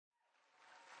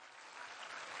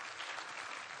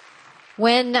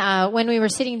when we were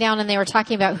sitting down and they were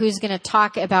talking about who's going to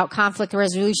talk about conflict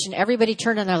resolution, everybody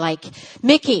turned and they're like,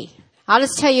 Mickey. I'll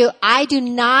just tell you, I do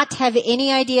not have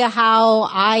any idea how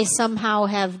I somehow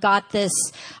have got this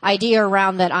idea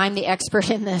around that I'm the expert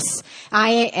in this.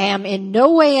 I am in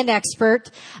no way an expert,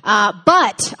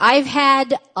 but I've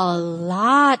had a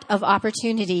lot of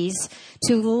opportunities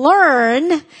to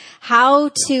learn how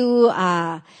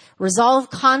to resolve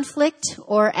conflict,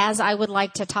 or as I would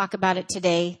like to talk about it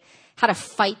today, how to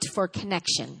fight for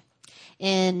connection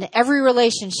in every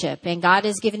relationship. And God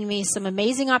has given me some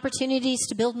amazing opportunities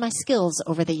to build my skills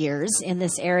over the years in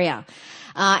this area.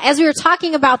 As we were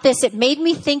talking about this, it made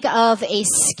me think of a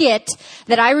skit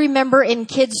that I remember in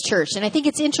kids' church. And I think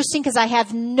it's interesting because I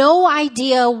have no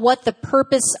idea what the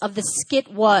purpose of the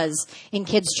skit was in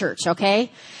kids' church,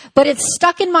 okay? But it's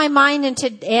stuck in my mind,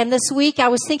 and this week I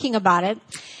was thinking about it.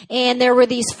 And there were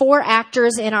these 4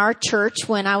 actors in our church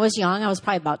when I was young. I was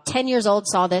probably about 10 years old,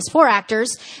 saw this. 4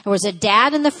 actors. There was a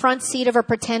dad in the front seat of a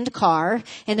pretend car,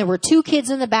 and there were 2 kids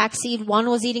in the back seat. One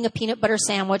was eating a peanut butter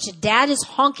sandwich. Dad is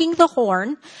honking the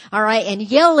horn, all right, and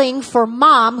yelling for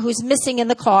mom, who's missing in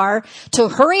the car, to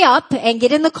hurry up and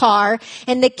get in the car.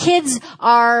 And the kids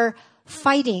are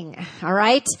fighting, all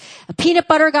right? A peanut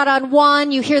butter got on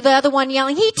one. You hear the other one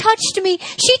yelling, he touched me.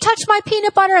 She touched my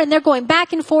peanut butter. And they're going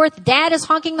back and forth. Dad is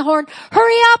honking the horn.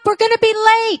 Hurry up. We're going to be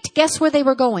late. Guess where they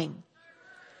were going?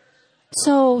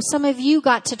 So some of you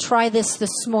got to try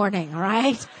this morning, all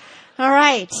right? All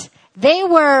right. They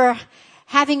were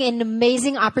having an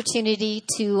amazing opportunity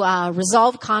to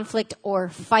resolve conflict or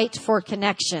fight for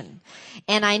connection.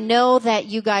 And I know that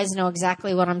you guys know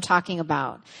exactly what I'm talking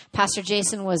about. Pastor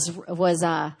Jason was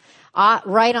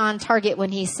right on target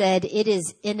when he said it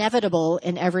is inevitable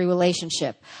in every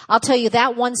relationship. I'll tell you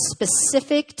that one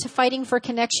specific to fighting for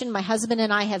connection, my husband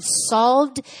and I have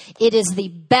solved. It is the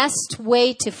best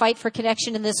way to fight for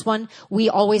connection in this one. We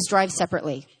always drive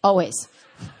separately. Always.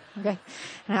 Okay.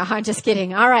 No, I'm just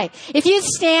kidding. All right. If you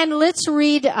stand, let's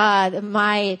read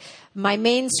my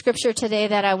main scripture today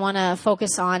that I want to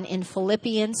focus on in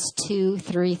Philippians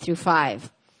 2:3-5.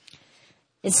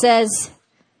 It says,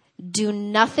 do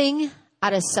nothing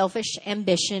out of selfish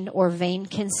ambition or vain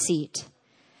conceit,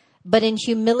 but in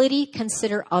humility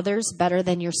consider others better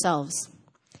than yourselves.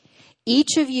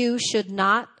 Each of you should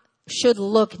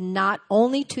look not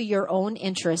only to your own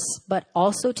interests, but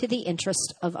also to the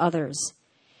interest of others.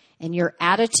 And your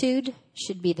attitude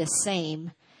should be the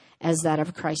same as that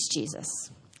of Christ Jesus.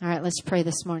 All right, let's pray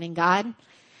this morning. God,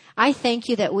 I thank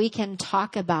you that we can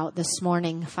talk about this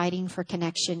morning fighting for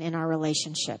connection in our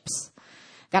relationships.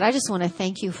 God, I just want to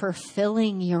thank you for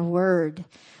filling your word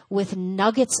with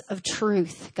nuggets of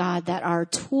truth, God, that are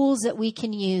tools that we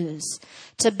can use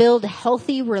to build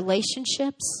healthy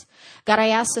relationships. God, I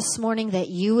ask this morning that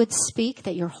you would speak,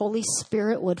 that your Holy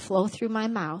Spirit would flow through my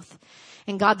mouth.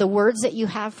 And God, the words that you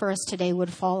have for us today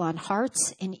would fall on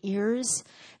hearts and ears,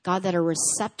 God, that are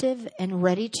receptive and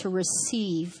ready to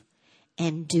receive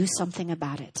and do something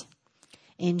about it.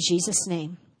 In Jesus'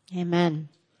 name, amen.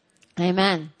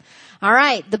 Amen. All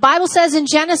right. The Bible says in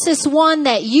Genesis 1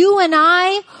 that you and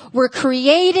I were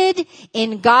created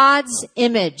in God's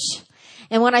image.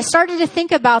 And when I started to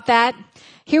think about that,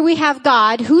 here we have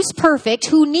God who's perfect,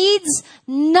 who needs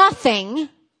nothing.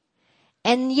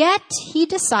 And yet he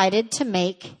decided to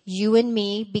make you and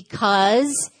me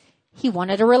because he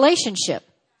wanted a relationship.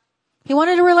 He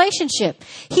wanted a relationship.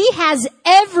 He has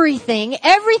everything.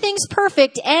 Everything's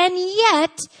perfect. And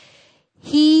yet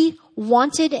he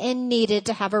wanted and needed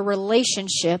to have a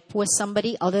relationship with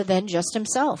somebody other than just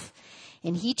himself.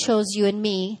 And he chose you and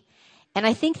me. And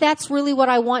I think that's really what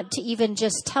I want to even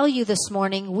just tell you this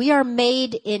morning. We are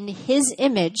made in his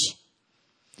image.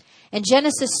 And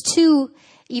Genesis 2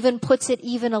 even puts it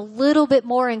even a little bit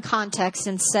more in context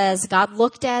and says, God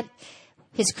looked at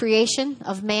his creation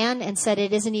of man and said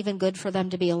it isn't even good for them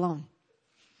to be alone.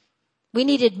 We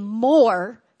needed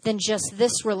more than just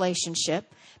this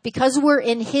relationship. Because we're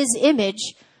in his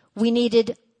image, we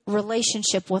needed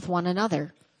relationship with one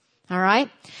another. All right?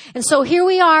 And so here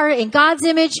we are in God's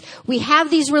image. We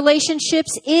have these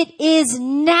relationships. It is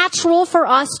natural for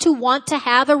us to want to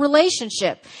have a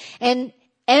relationship. And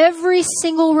every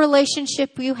single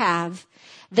relationship you have,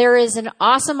 there is an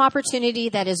awesome opportunity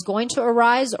that is going to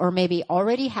arise, or maybe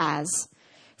already has,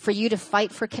 for you to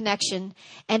fight for connection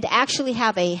and to actually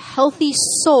have a healthy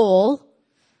soul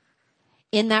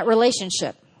in that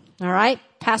relationship. All right?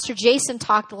 Pastor Jason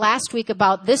talked last week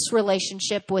about this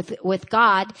relationship with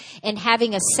God and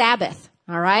having a Sabbath.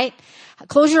 All right?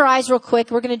 Close your eyes real quick.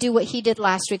 We're going to do what he did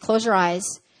last week. Close your eyes.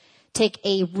 Take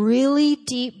a really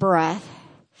deep breath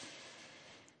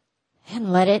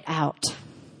and let it out.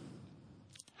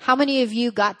 How many of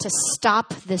you got to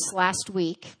stop this last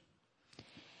week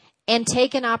and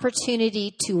take an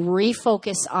opportunity to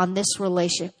refocus on this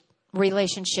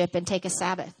relationship and take a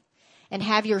Sabbath and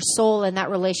have your soul in that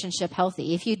relationship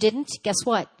healthy? If you didn't, guess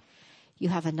what? You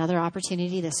have another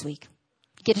opportunity this week.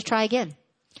 You get to try again.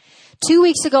 2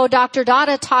 weeks ago, Dr.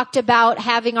 Dada talked about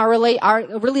having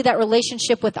that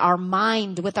relationship with our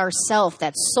mind, with ourself,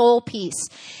 that soul piece.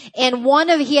 And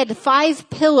he had 5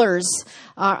 pillars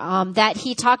that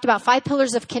he talked about, 5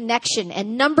 pillars of connection.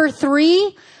 And number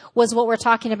 3 was what we're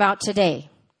talking about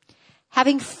today.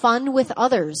 Having fun with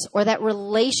others, or that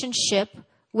relationship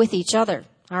with each other.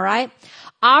 All right?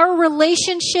 Our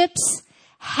relationships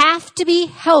have to be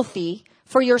healthy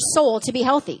for your soul to be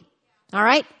healthy. All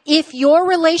right? If your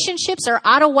relationships are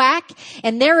out of whack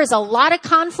and there is a lot of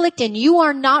conflict and you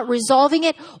are not resolving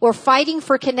it or fighting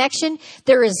for connection,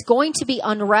 there is going to be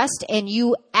unrest and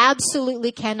you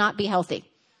absolutely cannot be healthy.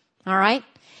 All right?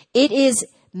 It is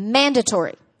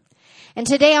mandatory. And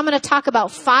today I'm going to talk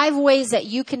about 5 ways that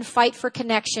you can fight for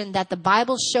connection that the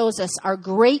Bible shows us are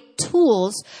great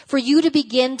tools for you to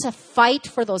begin to fight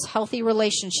for those healthy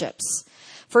relationships.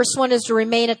 First one is to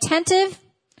remain attentive.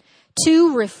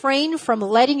 2, refrain from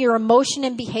letting your emotion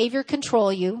and behavior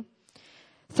control you.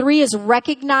 3 is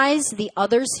recognize the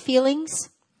other's feelings.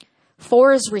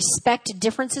 4 is respect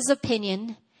differences of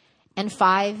opinion. And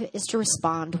 5 is to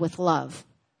respond with love.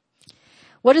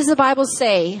 What does the Bible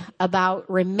say about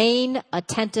remain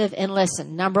attentive and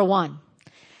listen? Number 1,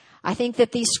 I think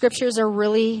that these scriptures are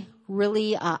really,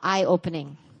 really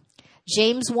eye-opening.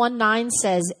 James 1:9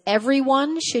 says,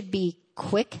 everyone should be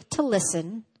quick to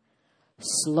listen,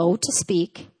 slow to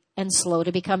speak, and slow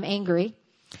to become angry.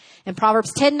 And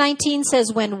Proverbs 10:19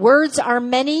 says, when words are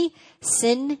many,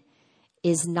 sin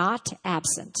is not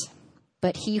absent,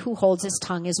 but he who holds his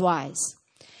tongue is wise.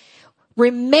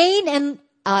 Remain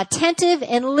attentive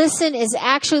and listen is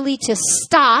actually to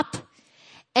stop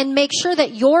and make sure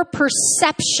that your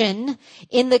perception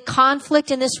in the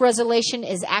conflict in this resolution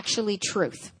is actually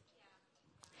truth.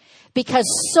 Because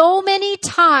so many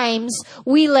times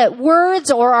we let words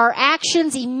or our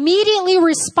actions immediately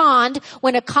respond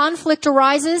when a conflict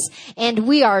arises, and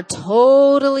we are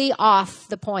totally off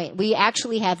the point. We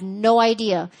actually have no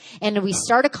idea. And we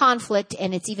start a conflict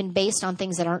and it's even based on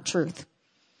things that aren't truth.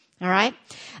 All right.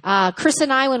 Chris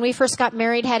and I, when we first got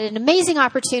married, had an amazing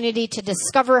opportunity to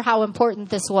discover how important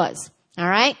this was. All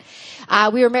right.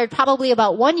 We were married probably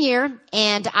about 1 year,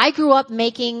 and I grew up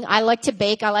I like to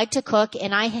bake, I like to cook,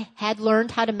 and I had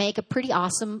learned how to make a pretty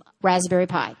awesome raspberry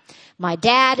pie. My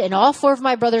dad and all 4 of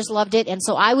my brothers loved it, and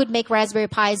so I would make raspberry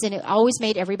pies, and it always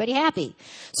made everybody happy.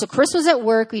 So Chris was at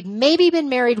work, we'd maybe been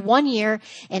married 1 year,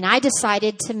 and I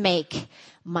decided to make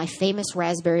my famous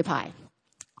raspberry pie.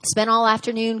 Spent all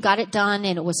afternoon, got it done,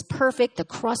 and it was perfect. The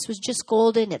crust was just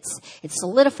golden. It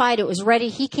solidified. It was ready.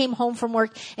 He came home from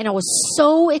work, and I was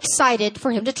so excited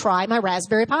for him to try my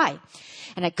raspberry pie.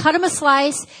 And I cut him a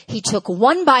slice. He took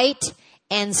 1 bite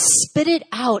and spit it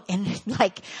out. And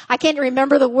I can't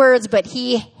remember the words, but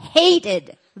he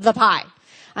hated the pie.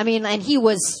 And he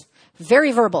was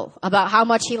very verbal about how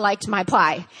much he liked my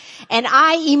pie. And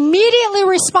I immediately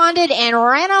responded and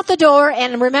ran out the door,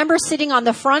 and remember sitting on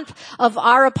the front of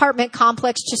our apartment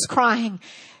complex just crying.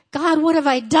 God, what have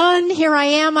I done? Here I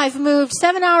am. I've moved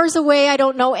 7 hours away. I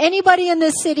don't know anybody in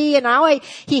this city, and now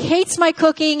he hates my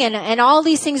cooking, and all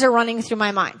these things are running through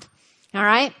my mind. All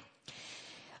right?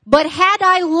 But had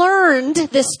I learned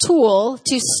this tool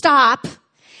to stop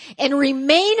and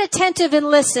remain attentive and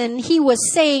listen, he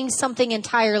was saying something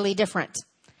entirely different.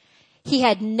 He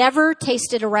had never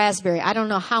tasted a raspberry. I don't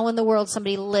know how in the world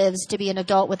somebody lives to be an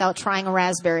adult without trying a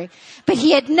raspberry. But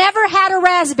he had never had a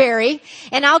raspberry.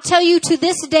 And I'll tell you, to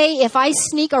this day, if I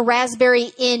sneak a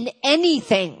raspberry in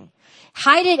anything,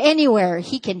 hide it anywhere,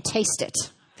 he can taste it.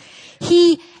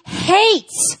 He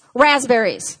hates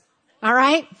raspberries. All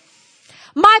right?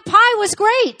 My pie was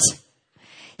great.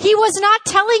 He was not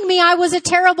telling me I was a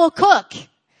terrible cook,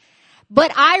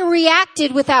 but I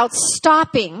reacted without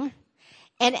stopping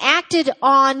and acted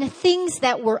on things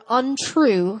that were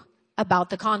untrue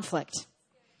about the conflict.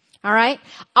 All right?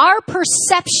 Our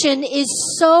perception is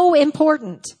so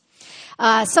important.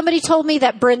 Somebody told me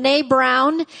that Brené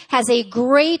Brown has a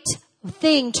great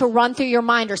thing to run through your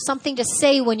mind, or something to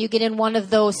say when you get in one of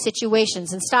those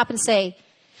situations, and stop and say,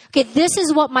 okay, this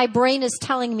is what my brain is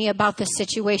telling me about this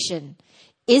situation.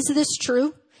 Is this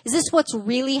true? Is this what's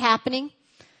really happening?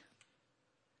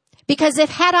 Because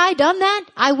had I done that,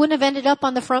 I wouldn't have ended up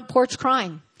on the front porch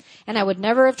crying. And I would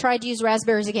never have tried to use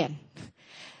raspberries again.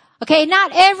 Okay,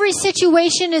 not every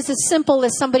situation is as simple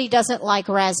as somebody doesn't like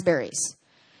raspberries.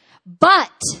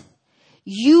 But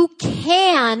you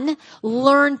can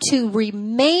learn to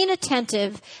remain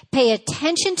attentive, pay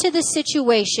attention to the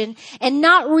situation, and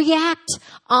not react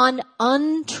on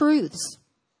untruths.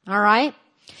 All right?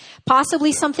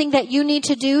 Possibly something that you need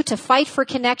to do to fight for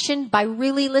connection by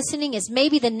really listening is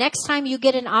maybe the next time you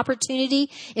get an opportunity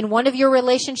in one of your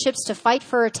relationships to fight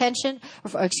for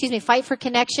fight for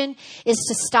connection, is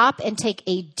to stop and take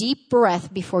a deep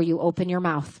breath before you open your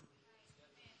mouth.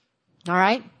 All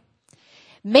right?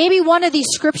 Maybe one of these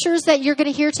scriptures that you're going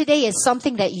to hear today is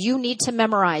something that you need to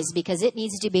memorize, because it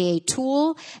needs to be a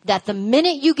tool that the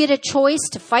minute you get a choice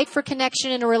to fight for connection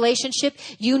in a relationship,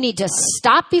 you need to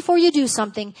stop before you do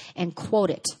something and quote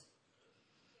it.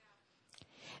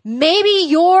 Maybe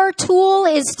your tool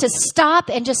is to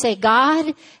stop and just say,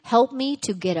 God, help me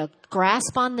to get a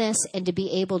grasp on this and to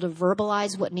be able to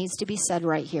verbalize what needs to be said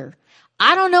right here.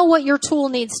 I don't know what your tool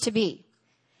needs to be.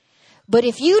 But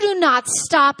if you do not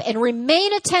stop and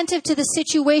remain attentive to the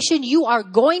situation, you are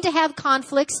going to have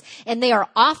conflicts, and they are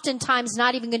oftentimes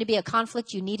not even going to be a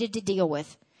conflict you needed to deal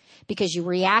with, because you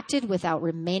reacted without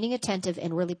remaining attentive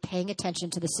and really paying attention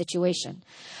to the situation.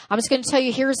 I'm just going to tell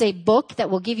you, here's a book that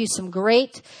will give you some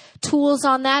great tools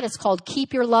on that. It's called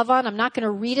Keep Your Love On. I'm not going to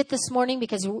read it this morning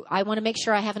because I want to make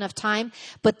sure I have enough time.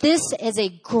 But this is a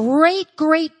great,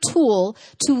 great tool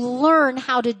to learn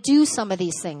how to do some of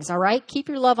these things. All right? Keep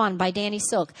Your Love On by Danny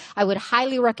Silk. I would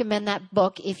highly recommend that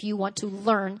book if you want to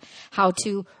learn how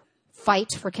to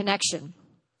fight for connection.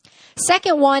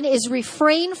 Second one is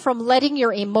refrain from letting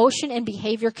your emotion and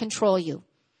behavior control you.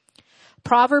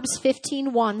 Proverbs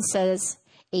 15:1 says,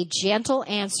 a gentle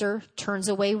answer turns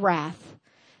away wrath,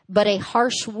 but a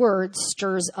harsh word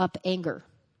stirs up anger.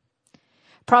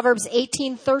 Proverbs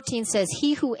 18:13 says,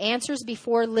 he who answers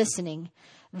before listening,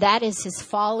 that is his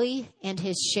folly and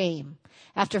his shame.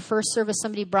 After first service,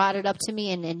 somebody brought it up to me,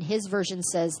 and his version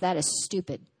says, that is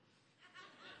stupid.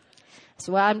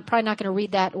 So I'm probably not going to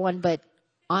read that one, but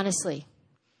honestly,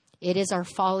 it is our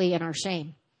folly and our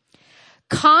shame.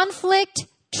 Conflict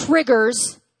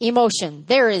triggers emotion.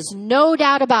 There is no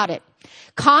doubt about it.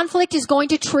 Conflict is going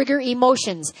to trigger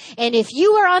emotions. And if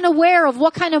you are unaware of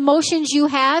what kind of emotions you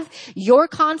have, your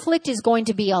conflict is going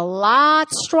to be a lot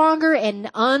stronger and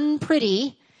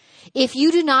unpretty if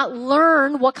you do not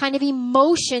learn what kind of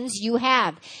emotions you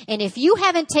have. And if you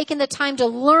haven't taken the time to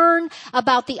learn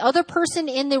about the other person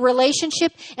in the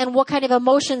relationship and what kind of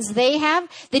emotions they have,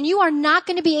 then you are not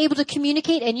going to be able to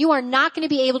communicate, and you are not going to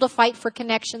be able to fight for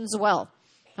connections well.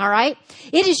 All right?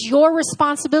 It is your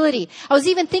responsibility. I was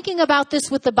even thinking about this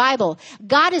with the Bible.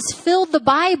 God has filled the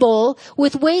Bible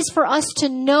with ways for us to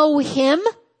know Him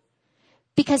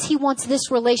because He wants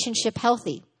this relationship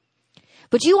healthy.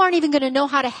 But you aren't even going to know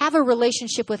how to have a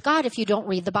relationship with God if you don't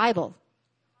read the Bible.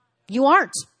 You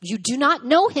aren't. You do not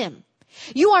know Him.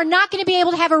 You are not going to be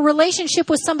able to have a relationship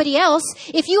with somebody else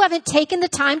if you haven't taken the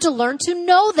time to learn to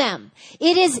know them.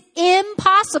 It is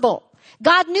impossible.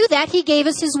 God knew that. He gave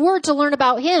us His Word to learn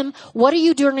about Him. What are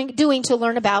you doing to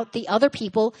learn about the other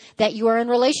people that you are in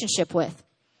relationship with?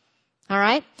 All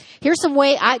right? Here's some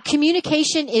way.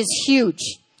 Communication is huge.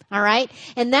 All right?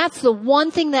 And that's the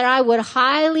one thing that I would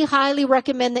highly, highly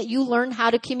recommend that you learn how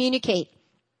to communicate.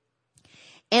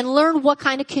 And learn what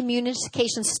kind of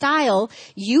communication style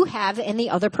you have in the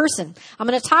other person. I'm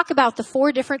going to talk about the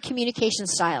 4 different communication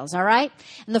styles, all right?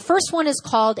 And the first one is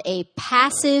called a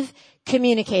passive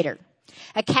communicator.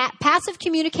 A passive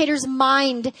communicator's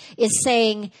mind is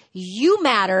saying, you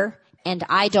matter and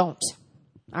I don't.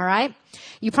 All right?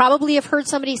 You probably have heard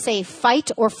somebody say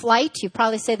fight or flight. You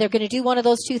probably say they're going to do one of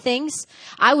those two things.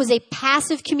 I was a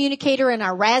passive communicator in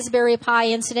our Raspberry Pi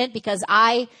incident because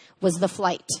I was the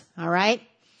flight. All right?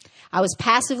 I was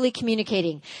passively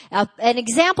communicating. An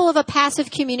example of a passive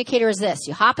communicator is this.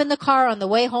 You hop in the car on the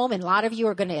way home, and a lot of you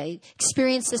are going to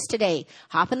experience this today.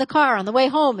 Hop in the car on the way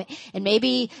home, and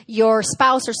maybe your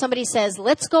spouse or somebody says,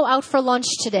 let's go out for lunch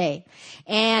today.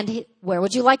 And where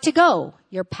would you like to go?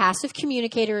 Your passive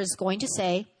communicator is going to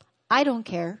say, I don't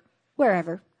care,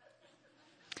 wherever.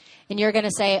 And you're going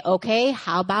to say, okay,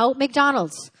 how about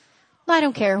McDonald's? I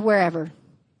don't care, wherever.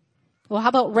 Well, how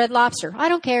about Red Lobster? I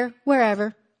don't care,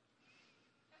 wherever.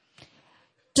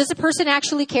 Does a person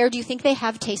actually care? Do you think they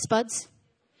have taste buds?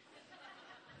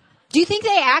 Do you think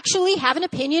they actually have an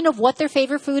opinion of what their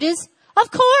favorite food is?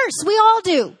 Of course, we all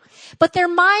do. But their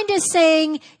mind is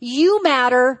saying, you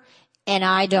matter and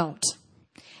I don't.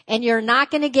 And you're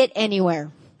not going to get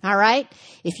anywhere. All right?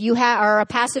 If you are a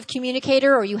passive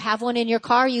communicator or you have one in your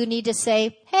car, you need to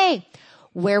say, hey,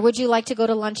 where would you like to go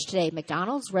to lunch today?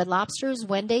 McDonald's, Red Lobster's,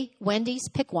 Wendy's,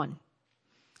 pick one.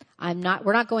 We're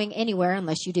not going anywhere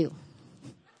unless you do.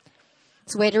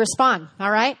 It's a way to respond,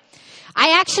 all right?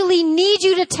 I actually need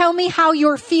you to tell me how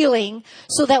you're feeling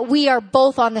so that we are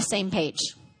both on the same page.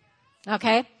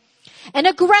 Okay? An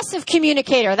aggressive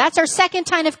communicator. That's our second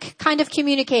kind of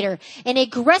communicator. An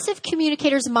aggressive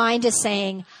communicator's mind is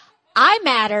saying, I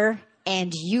matter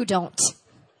and you don't.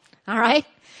 All right?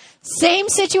 Same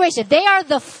situation. They are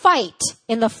the fight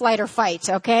in the flight or fight,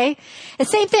 okay? The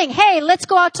same thing. Hey, let's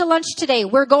go out to lunch today.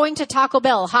 We're going to Taco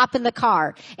Bell. Hop in the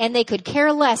car. And they could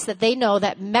care less that they know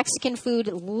that Mexican food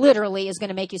literally is going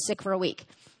to make you sick for a week.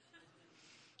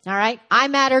 All right? I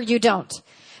matter, you don't.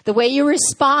 The way you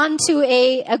respond to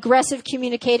a aggressive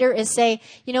communicator is say,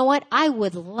 you know what? I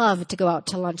would love to go out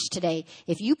to lunch today.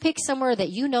 If you pick somewhere that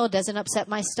you know doesn't upset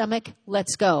my stomach,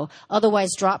 let's go.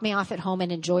 Otherwise, drop me off at home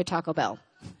and enjoy Taco Bell.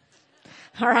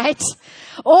 All right?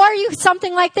 Or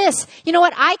something like this. You know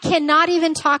what? I cannot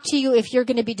even talk to you if you're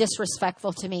going to be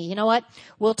disrespectful to me. You know what?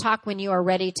 We'll talk when you are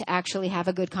ready to actually have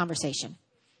a good conversation.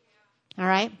 All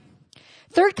right?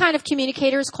 Third kind of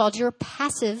communicator is called your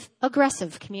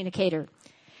passive-aggressive communicator.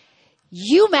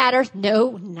 You matter.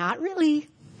 No, not really.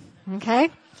 Okay?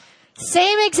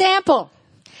 Same example.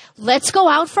 Let's go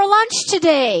out for lunch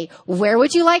today. Where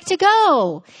would you like to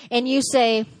go? And you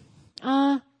say,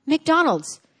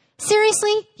 McDonald's.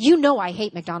 Seriously? You know I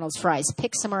hate McDonald's fries.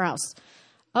 Pick somewhere else.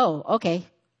 Oh, okay.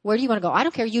 Where do you want to go? I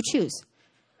don't care. You choose.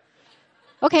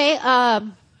 Okay,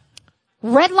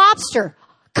 Red Lobster.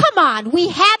 Come on. We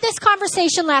had this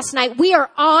conversation last night. We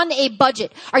are on a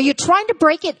budget. Are you trying to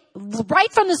break it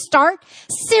right from the start?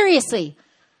 Seriously.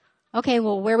 Okay,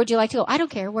 well, where would you like to go? I don't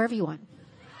care. Wherever you want.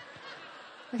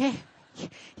 Okay.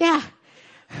 Yeah.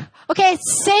 Okay,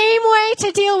 same way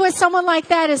to deal with someone like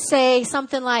that is say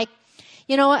something like,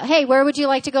 you know what? Hey, where would you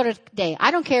like to go today?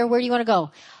 I don't care. Where do you want to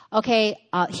go? Okay,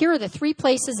 here are the 3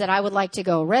 places that I would like to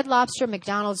go. Red Lobster,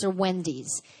 McDonald's, or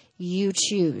Wendy's. You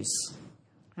choose.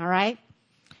 All right?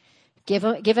 Give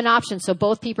an option so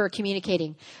both people are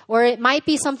communicating. Or it might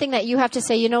be something that you have to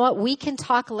say, you know what? We can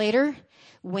talk later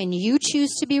when you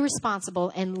choose to be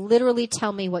responsible and literally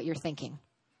tell me what you're thinking.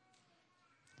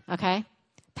 Okay?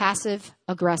 Passive,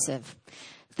 aggressive.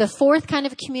 The fourth kind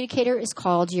of communicator is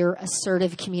called your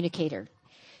assertive communicator.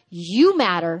 You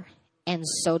matter, and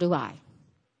so do I.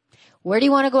 Where do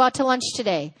you want to go out to lunch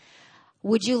today?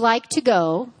 Would you like to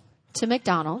go to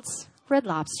McDonald's, Red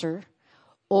Lobster,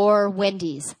 or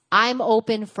Wendy's? I'm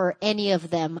open for any of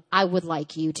them. I would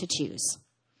like you to choose.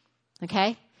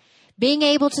 Okay? Being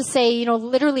able to say, you know,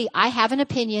 literally, I have an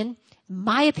opinion.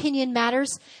 My opinion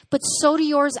matters, but so do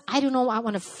yours. I don't know. I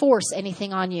want to force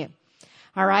anything on you.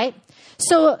 All right?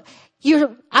 So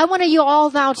I want you all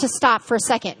now to stop for a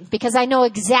second because I know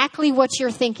exactly what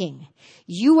you're thinking.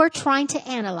 You are trying to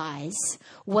analyze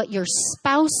what your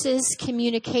spouse's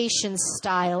communication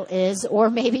style is, or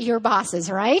maybe your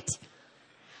boss's, right?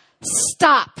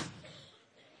 Stop.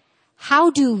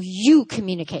 How do you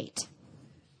communicate?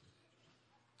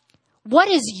 What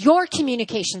is your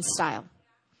communication style?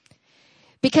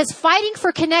 Because fighting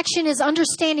for connection is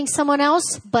understanding someone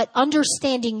else, but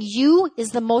understanding you is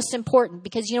the most important.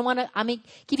 Because you don't want to, I'm going to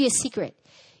give you a secret.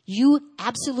 You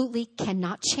absolutely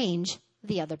cannot change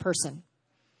the other person.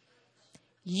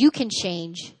 You can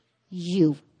change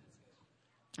you.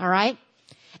 All right?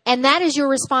 And that is your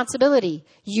responsibility.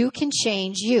 You can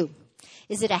change you.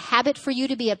 Is it a habit for you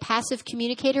to be a passive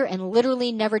communicator and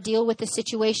literally never deal with the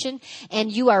situation?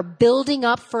 And you are building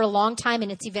up for a long time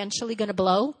and it's eventually going to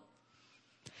blow?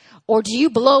 Or do you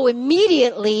blow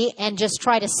immediately and just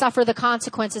try to suffer the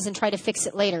consequences and try to fix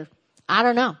it later? I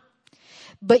don't know.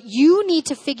 But you need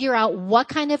to figure out what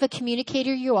kind of a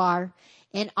communicator you are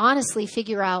and honestly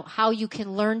figure out how you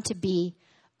can learn to be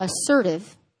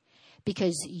assertive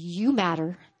because you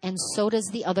matter and so does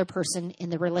the other person in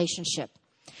the relationship.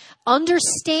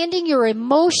 Understanding your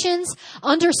emotions,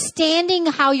 understanding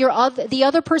how the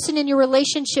other person in your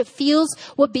relationship feels,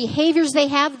 what behaviors they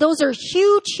have, those are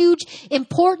huge,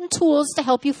 important tools to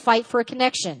help you fight for a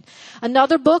connection.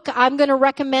 Another book I'm going to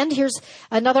recommend, here's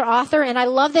another author, and I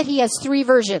love that he has 3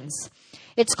 versions.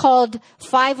 It's called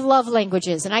 5 Love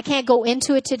Languages, and I can't go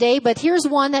into it today, but here's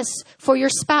one that's for your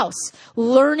spouse.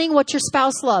 Learning what your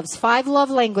spouse loves. 5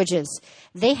 love languages.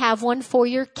 They have one for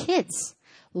your kids.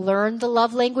 Learn the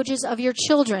love languages of your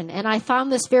children. And I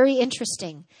found this very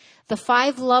interesting. The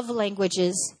 5 love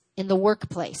languages in the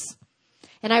workplace.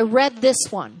 And I read this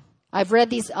one. I've read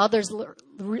these others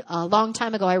a long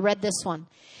time ago. I read this one.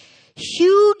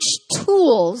 Huge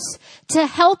tools to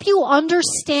help you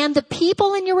understand the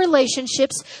people in your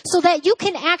relationships so that you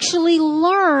can actually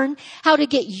learn how to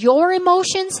get your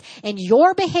emotions and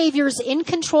your behaviors in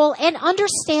control and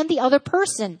understand the other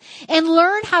person and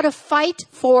learn how to fight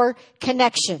for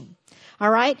connection. All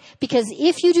right? Because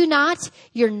if you do not,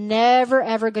 you're never,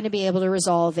 ever going to be able to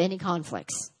resolve any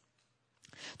conflicts.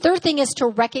 Third thing is to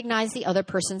recognize the other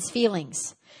person's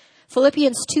feelings.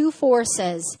 Philippians 2:4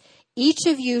 says, each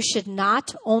of you should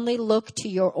not only look to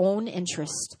your own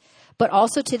interest, but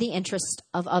also to the interest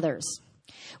of others.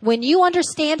 When you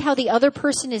understand how the other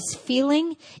person is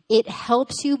feeling, it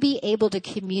helps you be able to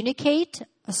communicate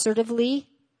assertively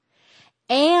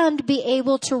and be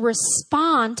able to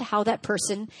respond to how that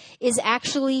person is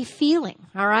actually feeling.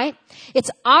 All right?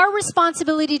 It's our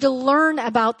responsibility to learn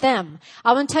about them.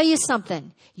 I want to tell you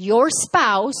something. Your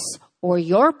spouse or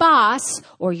your boss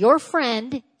or your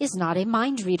friend is not a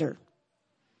mind reader.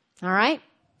 All right?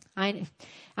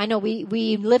 I know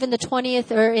we live in the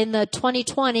 20th or in the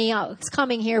 2020, it's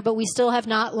coming here, but we still have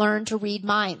not learned to read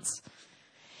minds.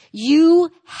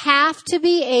 You have to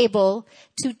be able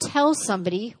to tell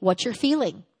somebody what you're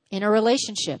feeling in a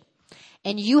relationship.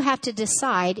 And you have to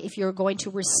decide if you're going to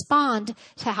respond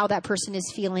to how that person is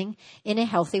feeling in a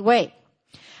healthy way.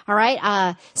 All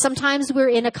right. Sometimes we're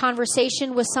in a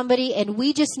conversation with somebody and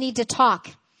we just need to talk.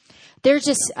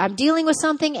 I'm dealing with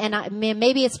something and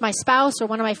maybe it's my spouse or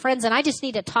one of my friends and I just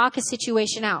need to talk a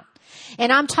situation out.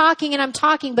 And I'm talking,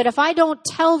 but if I don't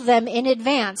tell them in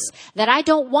advance that I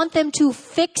don't want them to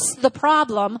fix the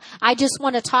problem, I just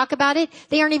want to talk about it,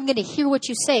 they aren't even going to hear what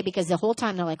you say because the whole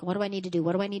time they're like, what do I need to do?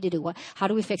 What do I need to do? How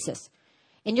do we fix this?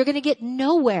 And you're going to get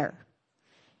nowhere.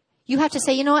 You have to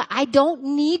say, you know what? I don't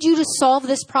need you to solve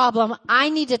this problem. I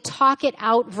need to talk it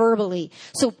out verbally.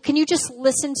 So can you just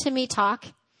listen to me talk?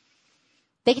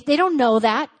 They don't know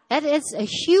that. That is a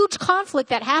huge conflict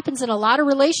that happens in a lot of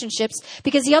relationships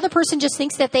because the other person just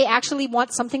thinks that they actually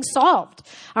want something solved.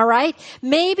 All right?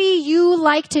 Maybe you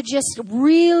like to just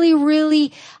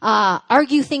really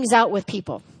argue things out with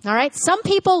people. All right? Some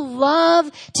people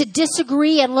love to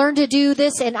disagree and learn to do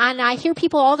this. And I hear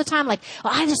people all the time like, oh,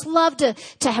 I just love to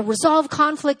resolve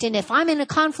conflict. And if I'm in a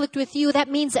conflict with you, that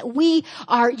means that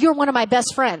you're one of my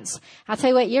best friends. I'll tell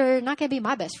you what, you're not going to be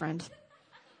my best friend.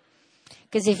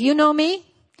 Because if you know me,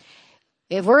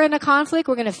 if we're in a conflict,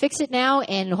 we're going to fix it now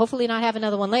and hopefully not have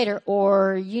another one later,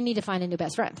 or you need to find a new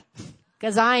best friend.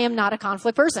 Because I am not a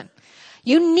conflict person.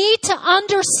 You need to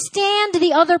understand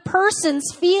the other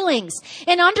person's feelings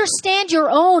and understand your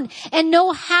own and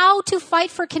know how to fight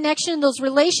for connection in those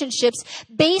relationships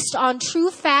based on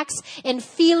true facts and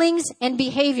feelings and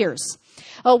behaviors.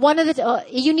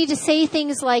 You need to say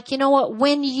things like, you know what,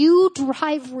 when you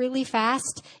drive really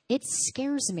fast, it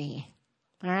scares me.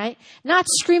 All right? Not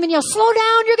screaming, slow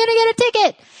down, you're going to get a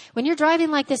ticket. When you're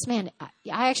driving like this, man, I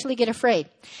actually get afraid.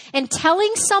 And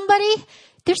telling somebody,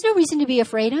 there's no reason to be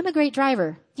afraid. I'm a great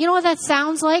driver. You know what that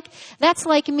sounds like? That's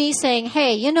like me saying,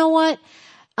 hey, you know what?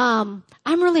 I'm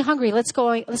really hungry. Let's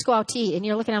go out to eat. And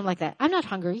you're looking at them like that. I'm not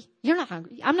hungry. You're not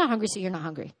hungry. I'm not hungry, so you're not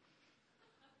hungry.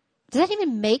 Does that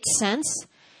even make sense?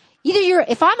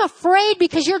 If I'm afraid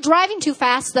because you're driving too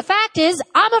fast, the fact is,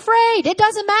 I'm afraid. It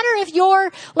doesn't matter if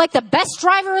you're like the best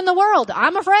driver in the world.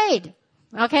 I'm afraid.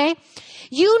 Okay?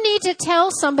 You need to tell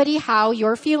somebody how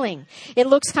you're feeling. It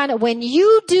looks when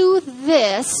you do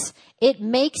this, it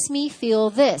makes me feel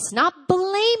this. Not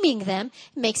blaming them.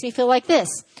 It makes me feel like this.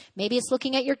 Maybe it's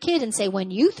looking at your kid and say,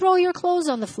 when you throw your clothes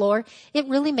on the floor, it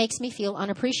really makes me feel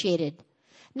unappreciated.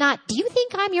 Not, do you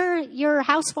think I'm your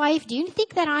housewife? Do you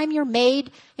think that I'm your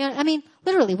maid?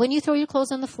 Literally, when you throw your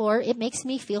clothes on the floor, it makes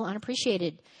me feel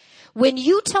unappreciated. When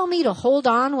you tell me to hold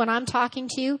on when I'm talking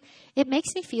to you, it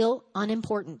makes me feel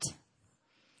unimportant.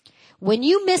 When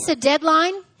you miss a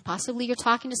deadline, possibly you're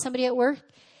talking to somebody at work,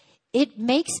 it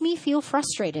makes me feel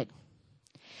frustrated.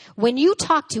 When you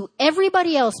talk to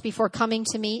everybody else before coming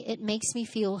to me, it makes me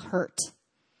feel hurt.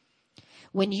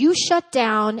 When you shut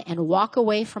down and walk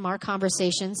away from our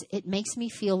conversations, it makes me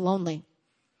feel lonely.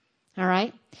 All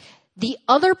right? The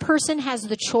other person has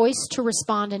the choice to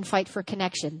respond and fight for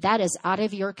connection. That is out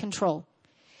of your control.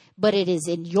 But it is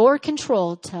in your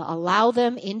control to allow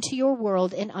them into your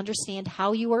world and understand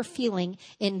how you are feeling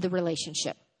in the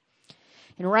relationship.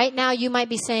 And right now you might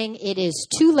be saying, it is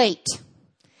too late.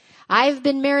 I've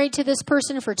been married to this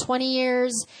person for 20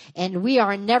 years and we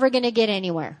are never going to get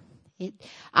anywhere.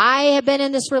 I have been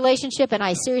in this relationship and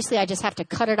I just have to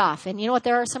cut it off. And you know what?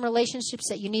 There are some relationships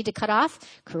that you need to cut off.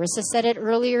 Carissa said it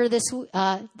earlier this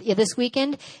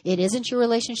weekend. It isn't your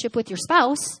relationship with your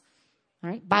spouse.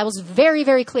 All right. Bible's very,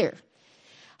 very clear.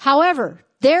 However,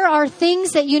 there are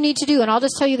things that you need to do. And I'll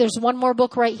just tell you, there's one more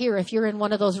book right here if you're in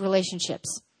one of those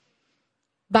relationships.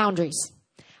 Boundaries.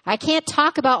 I can't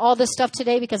talk about all this stuff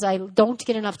today because I don't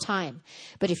get enough time.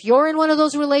 But if you're in one of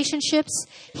those relationships,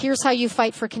 here's how you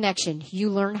fight for connection. You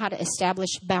learn how to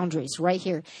establish boundaries right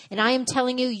here. And I am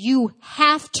telling you, you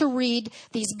have to read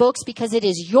these books because it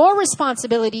is your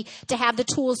responsibility to have the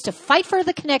tools to fight for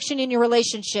the connection in your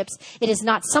relationships. It is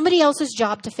not somebody else's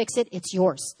job to fix it. It's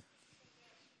yours.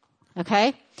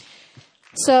 Okay?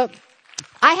 So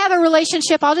I have a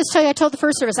relationship. I'll just tell you, I told the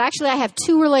first service, actually I have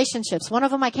 2 relationships. One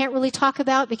of them I can't really talk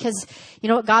about because, you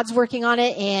know what, God's working on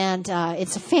it, and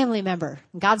it's a family member.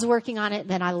 God's working on it,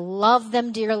 and I love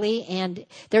them dearly, and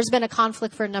there's been a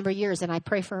conflict for a number of years, and I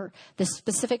pray for this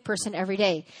specific person every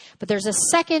day. But there's a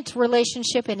second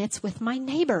relationship, and it's with my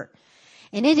neighbor.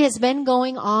 And it has been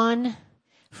going on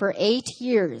for 8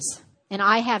 years, and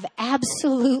I have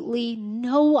absolutely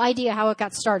no idea how it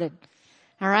got started.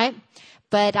 All right?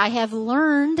 But I have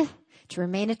learned to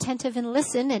remain attentive and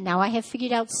listen, and now I have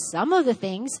figured out some of the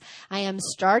things. I am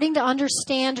starting to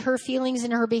understand her feelings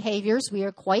and her behaviors. We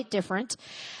are quite different.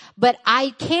 But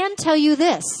I can tell you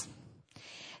this.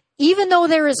 Even though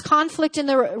there is conflict in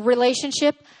the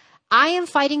relationship, I am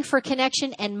fighting for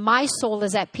connection, and my soul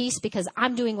is at peace because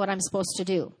I'm doing what I'm supposed to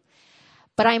do.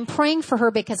 But I'm praying for her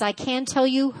because I can tell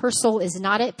you her soul is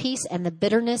not at peace, and the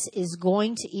bitterness is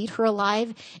going to eat her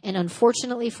alive. And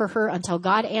unfortunately for her, until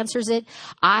God answers it,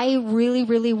 I really,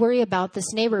 really worry about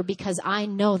this neighbor because I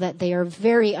know that they are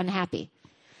very unhappy.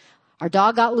 Our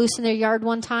dog got loose in their yard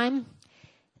one time.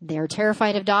 They're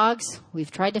terrified of dogs.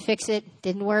 We've tried to fix it.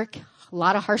 Didn't work. A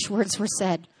lot of harsh words were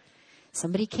said.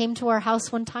 Somebody came to our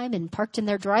house one time and parked in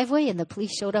their driveway, and the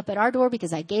police showed up at our door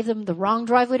because I gave them the wrong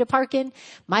driveway to park in.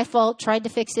 My fault. Tried to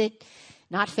fix it.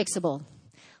 Not fixable.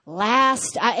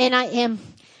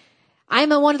 I'm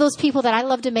one of those people that I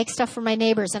love to make stuff for my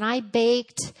neighbors, and I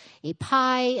baked a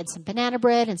pie and some banana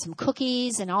bread and some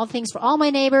cookies and all things for all my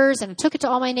neighbors, and I took it to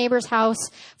all my neighbors' house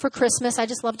for Christmas. I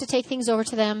just love to take things over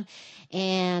to them,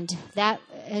 and that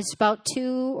is about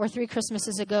 2 or 3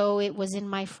 Christmases ago. It was in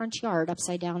my front yard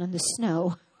upside down in the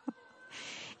snow.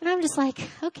 And I'm just like,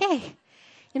 okay,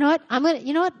 you know what?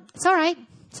 It's all right.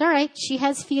 It's all right. She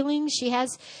has feelings.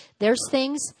 There's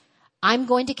things. I'm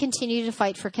going to continue to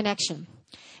fight for connection.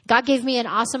 God gave me an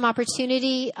awesome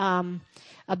opportunity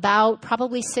about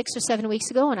probably 6 or 7 weeks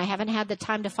ago, and I haven't had the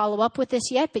time to follow up with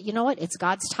this yet, but you know what? It's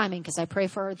God's timing because I pray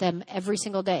for them every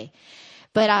single day.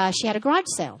 But she had a garage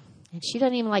sale, and she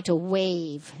doesn't even like to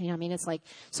wave. You know what I mean? It's like,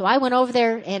 so I went over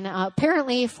there, and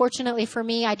apparently, fortunately for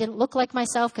me, I didn't look like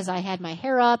myself because I had my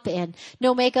hair up and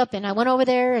no makeup, and I went over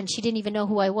there, and she didn't even know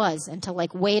who I was until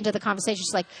like way into the conversation.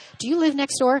 She's like, do you live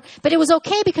next door? But it was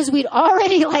okay because we'd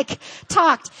already like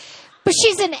talked. But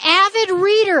she's an avid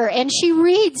reader, and she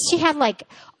reads. She had like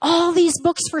all these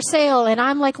books for sale, and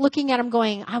I'm like looking at them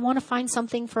going, I want to find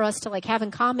something for us to like have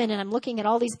in common. And I'm looking at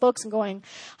all these books and going,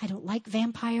 I don't like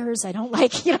vampires. I don't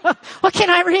like, what can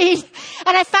I read?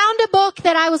 And I found a book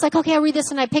that I was like, okay, I'll read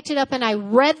this. And I picked it up and I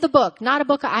read the book. Not a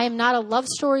book. I am not a love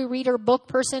story reader book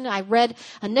person. I read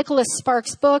a Nicholas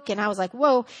Sparks book, and I was like,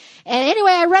 whoa. And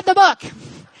anyway, I read the book.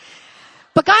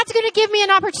 But God's going to give me an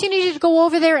opportunity to go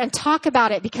over there and talk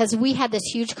about it because we had this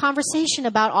huge conversation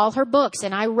about all her books,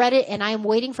 and I read it, and I am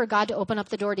waiting for God to open up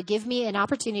the door to give me an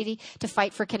opportunity to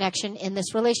fight for connection in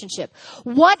this relationship.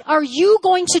 What are you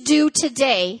going to do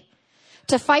today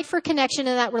to fight for connection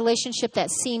in that relationship that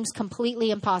seems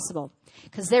completely impossible?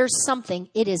 Because there's something.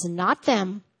 It is not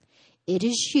them. It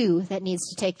is you that needs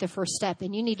to take the first step,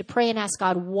 and you need to pray and ask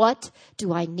God, what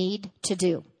do I need to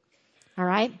do? All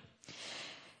right?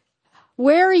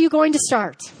 Where are you going to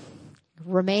start?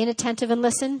 Remain attentive and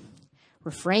listen.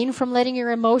 Refrain from letting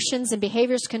your emotions and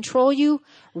behaviors control you.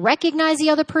 Recognize the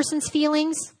other person's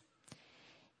feelings.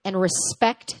 And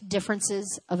respect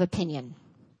differences of opinion.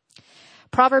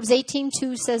 Proverbs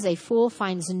 18:2 says, a fool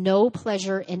finds no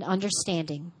pleasure in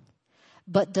understanding,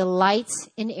 but delights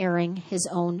in airing his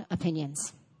own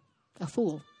opinions. A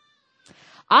fool.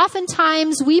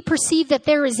 Oftentimes, we perceive that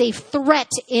there is a threat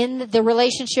in the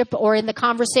relationship or in the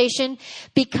conversation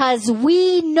because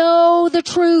we know the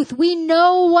truth. We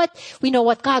know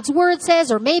what God's word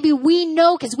says, or maybe we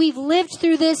know because we've lived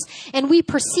through this, and we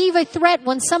perceive a threat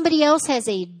when somebody else has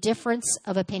a difference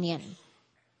of opinion.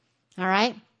 All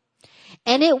right?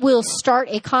 And it will start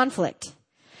a conflict.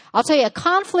 I'll tell you, a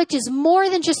conflict is more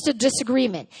than just a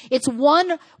disagreement. It's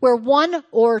one where one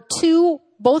or two,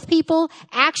 both people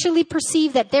actually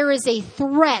perceive that there is a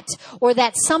threat or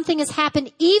that something has happened,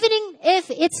 even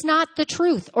if it's not the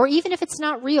truth or even if it's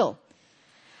not real.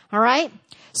 All right?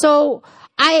 So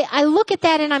I look at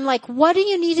that and I'm like, what do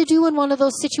you need to do in one of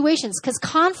those situations? Because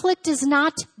conflict does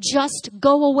not just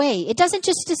go away. It doesn't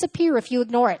just disappear if you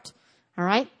ignore it. All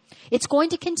right? It's going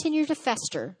to continue to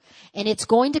fester, and it's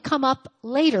going to come up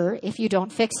later if you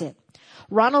don't fix it.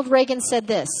 Ronald Reagan said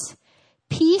this: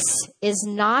 peace is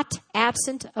not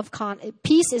absence of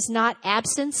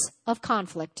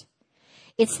conflict.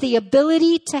 It's the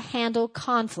ability to handle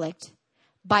conflict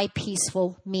by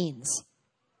peaceful means.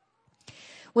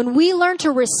 When we learn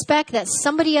to respect that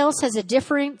somebody else has a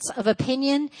difference of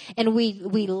opinion, and we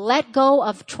let go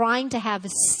of trying to have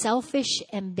selfish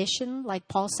ambition, like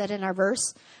Paul said in our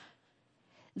verse,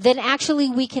 then actually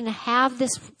we can have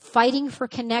this fighting for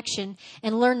connection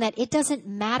and learn that it doesn't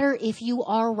matter if you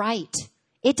are right.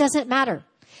 It doesn't matter.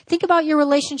 Think about your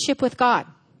relationship with God.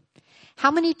 How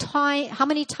many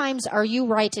times are you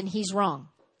right and he's wrong?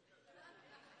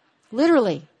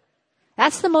 Literally.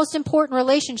 That's the most important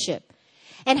relationship.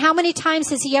 And how many times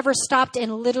has he ever stopped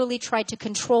and literally tried to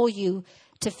control you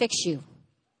to fix you?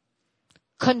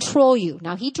 Control you.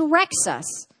 Now, he directs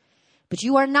us, but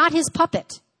you are not his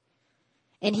puppet.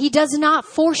 And he does not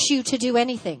force you to do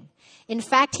anything. In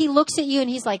fact, he looks at you and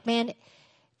he's like, man,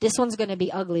 this one's going to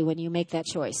be ugly when you make that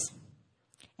choice.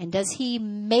 And does he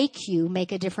make you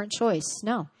make a different choice?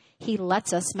 No. He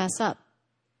lets us mess up.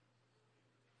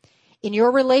 In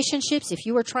your relationships, if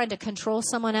you are trying to control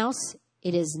someone else,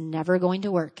 it is never going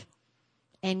to work.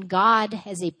 And God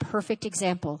has a perfect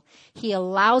example. He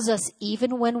allows us,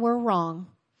 even when we're wrong,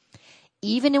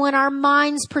 even when our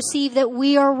minds perceive that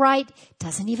we are right,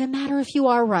 doesn't even matter if you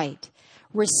are right.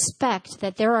 Respect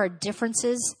that there are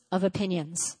differences of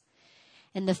opinions.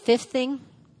 And the fifth thing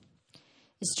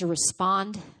is to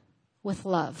respond with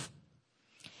love.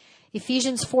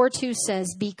 Ephesians 4:2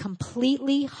 says, be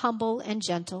completely humble and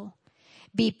gentle.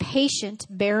 Be patient,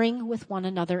 bearing with one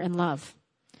another in love.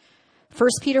 1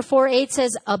 Peter 4:8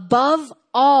 says, above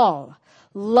all,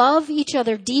 love each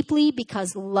other deeply,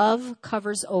 because love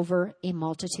covers over a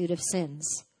multitude of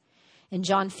sins. And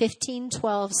John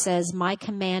 15:12 says, my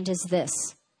command is this: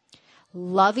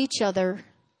 love each other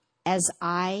as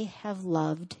I have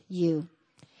loved you.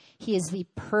 He is the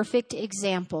perfect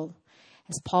example,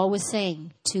 as Paul was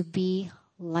saying, to be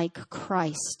like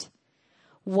Christ.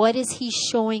 What is he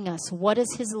showing us? What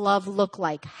does his love look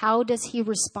like? How does he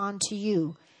respond to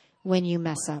you when you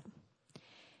mess up?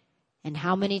 And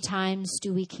how many times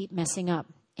do we keep messing up?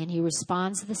 And he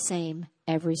responds the same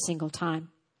every single time.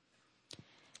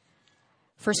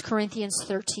 1 Corinthians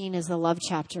 13 is the love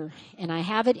chapter. And I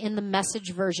have it in the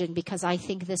Message version because I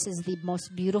think this is the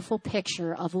most beautiful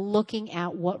picture of looking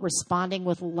at what responding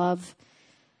with love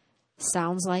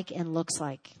sounds like and looks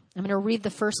like. I'm going to read the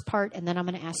first part, and then I'm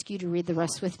going to ask you to read the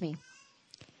rest with me.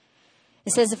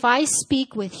 It says, if I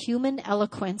speak with human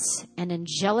eloquence and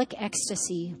angelic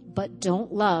ecstasy, but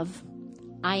don't love,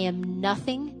 I am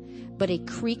nothing but a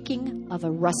creaking of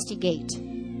a rusty gate.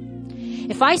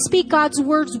 If I speak God's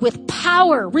words with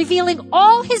power, revealing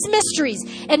all his mysteries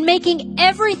and making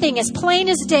everything as plain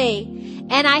as day,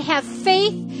 and I have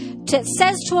faith that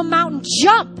says to a mountain,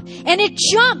 jump, and it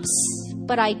jumps,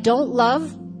 but I don't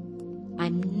love,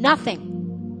 I'm nothing.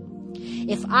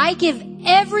 If I give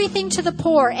everything to the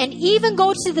poor and even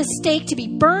go to the stake to be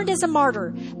burned as a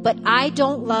martyr, but I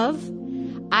don't love,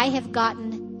 I have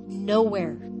gotten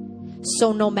nowhere.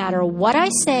 So no matter what I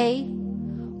say,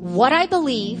 what I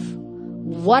believe,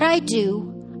 what I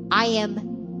do, I am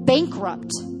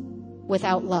bankrupt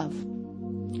without love.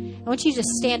 I want you to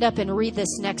stand up and read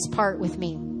this next part with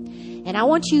me. And I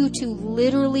want you to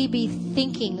literally be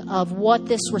thinking of what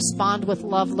this respond with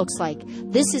love looks like.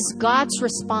 This is God's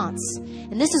response.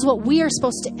 And this is what we are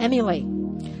supposed to emulate.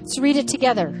 Let's read it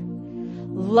together.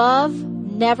 Love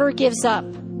never gives up.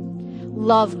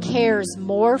 Love cares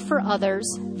more for others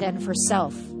than for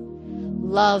self.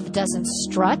 Love doesn't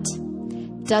strut,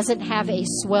 doesn't have a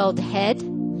swelled head,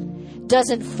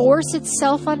 doesn't force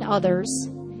itself on others,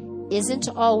 isn't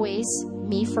always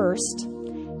me first,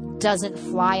 doesn't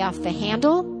fly off the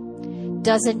handle,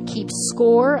 doesn't keep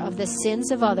score of the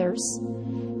sins of others,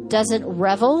 doesn't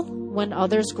revel when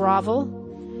others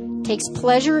grovel, takes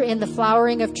pleasure in the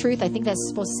flowering of truth. I think that's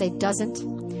supposed to say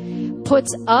doesn't.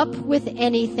 Puts up with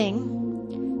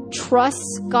anything,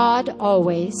 trusts God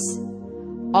always,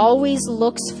 always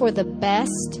looks for the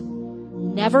best,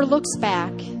 never looks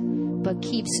back, but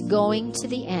keeps going to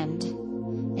the end.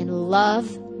 And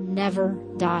love never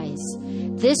dies.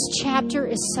 This chapter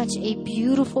is such a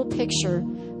beautiful picture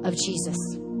of Jesus.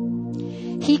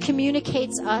 He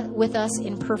communicates with us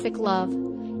in perfect love,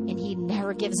 and he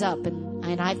never gives up.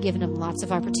 And I've given him lots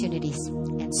of opportunities,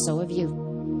 and so have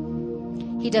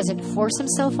you. He doesn't force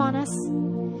himself on us.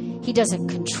 He doesn't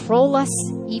control us,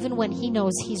 even when he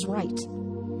knows he's right.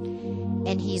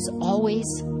 And he's always,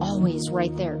 always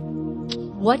right there.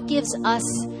 What gives us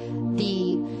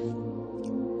the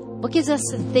What gives us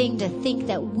the thing to think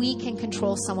that we can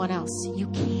control someone else? You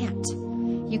can't.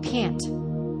 You can't.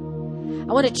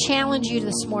 I want to challenge you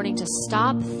this morning to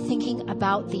stop thinking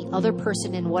about the other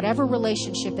person in whatever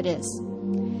relationship it is,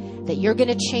 that you're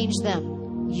going to change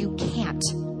them. You can't.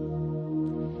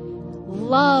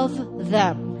 Love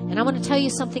them. And I want to tell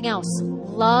you something else.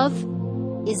 Love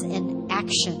is an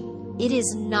action. It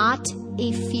is not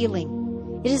a feeling.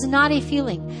 It is not a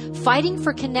feeling. Fighting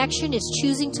for connection is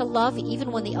choosing to love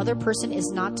even when the other person is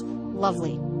not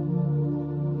lovely.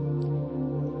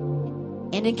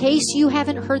 And in case you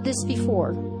haven't heard this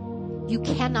before, you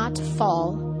cannot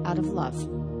fall out of love.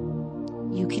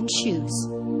 You can choose.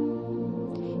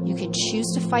 You can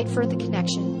choose to fight for the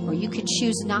connection, or you can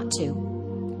choose not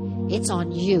to. It's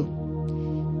on you.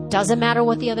 Doesn't matter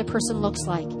what the other person looks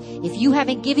like. If you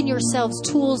haven't given yourselves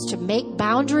tools to make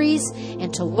boundaries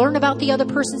and to learn about the other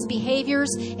person's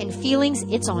behaviors and feelings,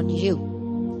 it's on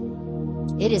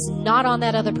you. It is not on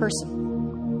that other person.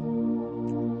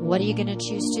 What are you going to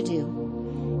choose to do?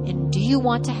 And do you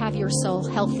want to have your soul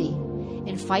healthy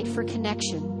and fight for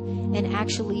connection and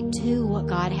actually do what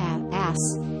God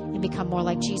asks and become more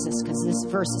like Jesus? Because this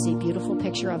verse is a beautiful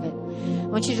picture of it. I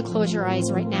want you to close your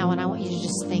eyes right now, and I want you to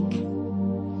just think.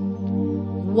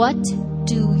 What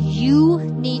do you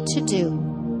need to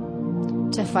do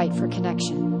to fight for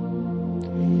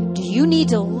connection? Do you need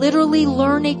to literally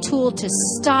learn a tool to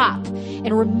stop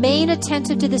and remain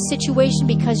attentive to the situation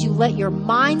because you let your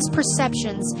mind's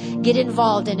perceptions get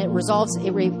involved and it results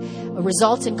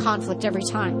in conflict every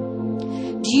time?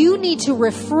 Do you need to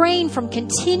refrain from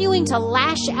continuing to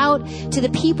lash out to the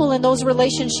people in those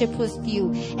relationships with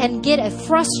you and get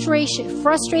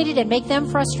frustrated and make them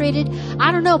frustrated?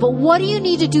 I don't know, but what do you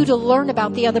need to do to learn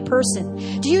about the other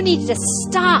person? Do you need to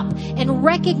stop and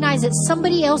recognize that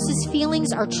somebody else's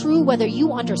feelings are true whether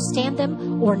you understand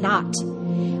them or not?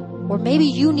 Or maybe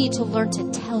you need to learn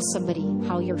to tell somebody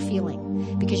how you're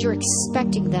feeling because you're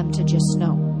expecting them to just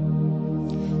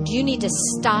know. Do you need to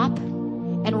stop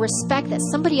and respect that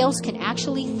somebody else can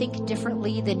actually think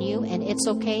differently than you, and it's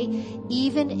okay,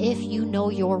 even if you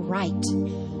know you're right?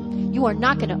 You are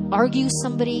not going to argue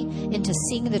somebody into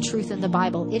seeing the truth in the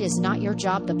Bible. It is not your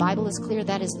job. The Bible is clear.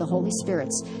 That is the Holy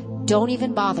Spirit's. Don't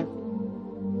even bother.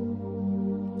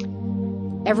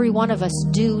 Every one of us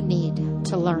do need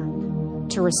to learn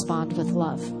to respond with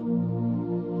love.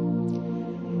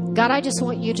 God, I just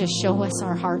want you to show us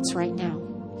our hearts right now.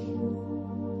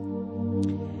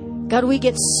 God, we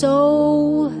get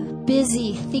so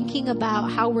busy thinking about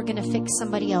how we're going to fix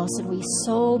somebody else, and we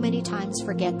so many times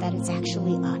forget that it's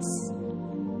actually us.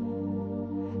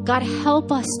 God,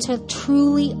 help us to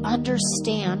truly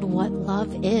understand what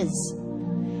love is.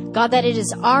 God, that it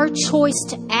is our choice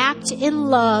to act in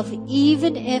love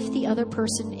even if the other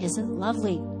person isn't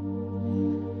lovely.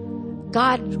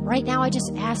 God, right now I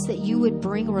just ask that you would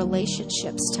bring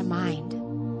relationships to mind.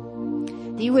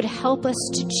 That you would help us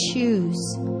to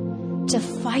choose to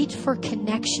fight for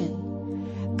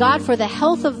connection. God, for the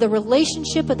health of the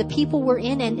relationship of the people we're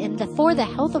in, and for the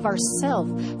health of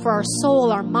ourselves, for our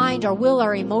soul, our mind, our will,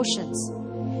 our emotions.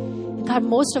 And God,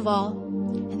 most of all,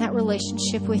 in that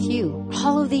relationship with you.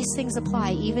 All of these things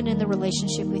apply, even in the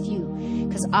relationship with you.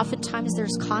 Because oftentimes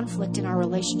there's conflict in our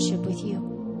relationship with you.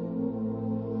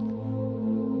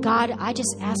 God, I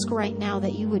just ask right now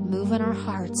that you would move in our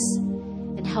hearts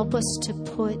and help us to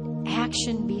put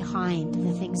action behind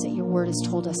the things that your word has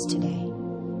told us today.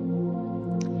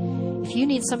 If you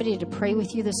need somebody to pray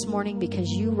with you this morning because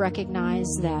you recognize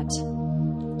that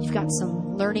you've got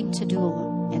some learning to do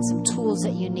and some tools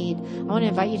that you need, I want to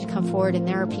invite you to come forward, and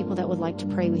there are people that would like to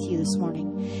pray with you this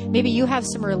morning. Maybe you have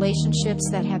some relationships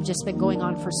that have just been going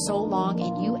on for so long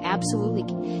and you absolutely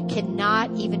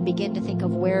cannot even begin to think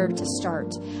of where to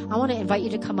start. I want to invite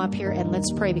you to come up here and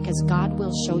let's pray, because God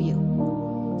will show you.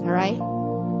 All right?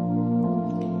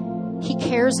 He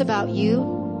cares about you,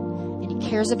 and he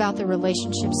cares about the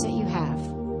relationships that you have.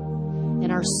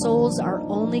 And our souls are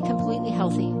only completely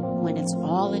healthy when it's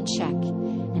all in check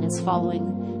and it's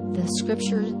following the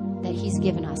scripture that he's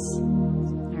given us.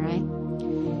 All right?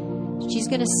 She's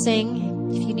going to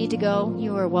sing. If you need to go,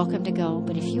 you are welcome to go.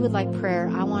 But if you would like prayer,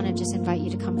 I want to just invite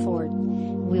you to come forward.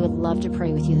 We would love to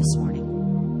pray with you this morning.